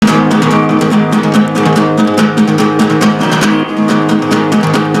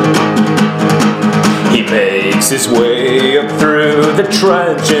his way up through the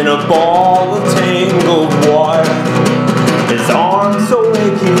trench in a ball of tangled wire. His arms so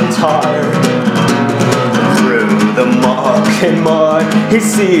aching tired. Through the muck and mud, he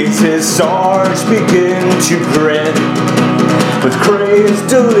sees his sarge begin to grin. With crazed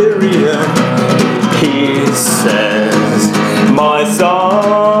delirium, he says, "My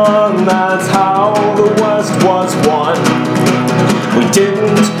son, that's how the West was won. We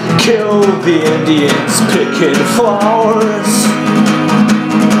didn't kill the Indians picking flowers.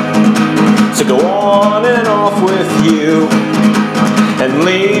 So go on and off with you and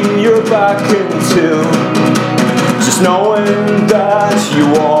lean your back into just knowing that you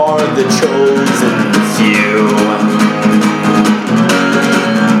are the chosen few."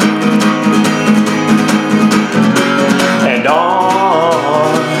 And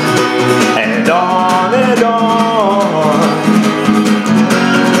on and on and on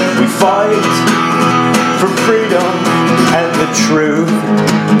we fight for freedom and the truth.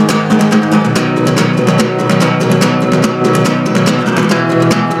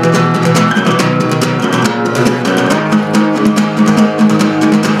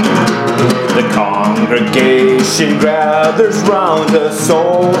 The congregation gathers round a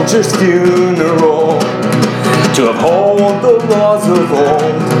soldier's funeral to uphold the laws of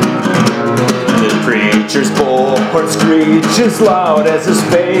old. The preacher's bullhorn screeches loud as his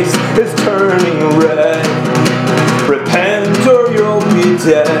face is turning red. Repent or you'll be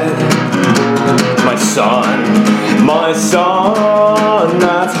dead. My son,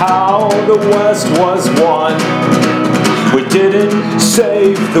 that's how the West was won. We didn't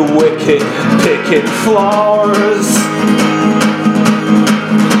save the wicked picket flowers.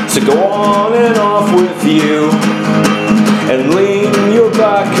 So go on and off with you and lean your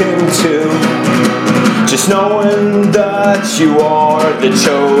back into just knowing that you are the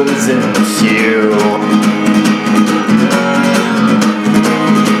chosen few.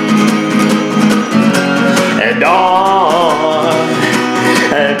 And on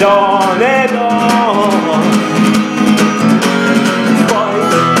and on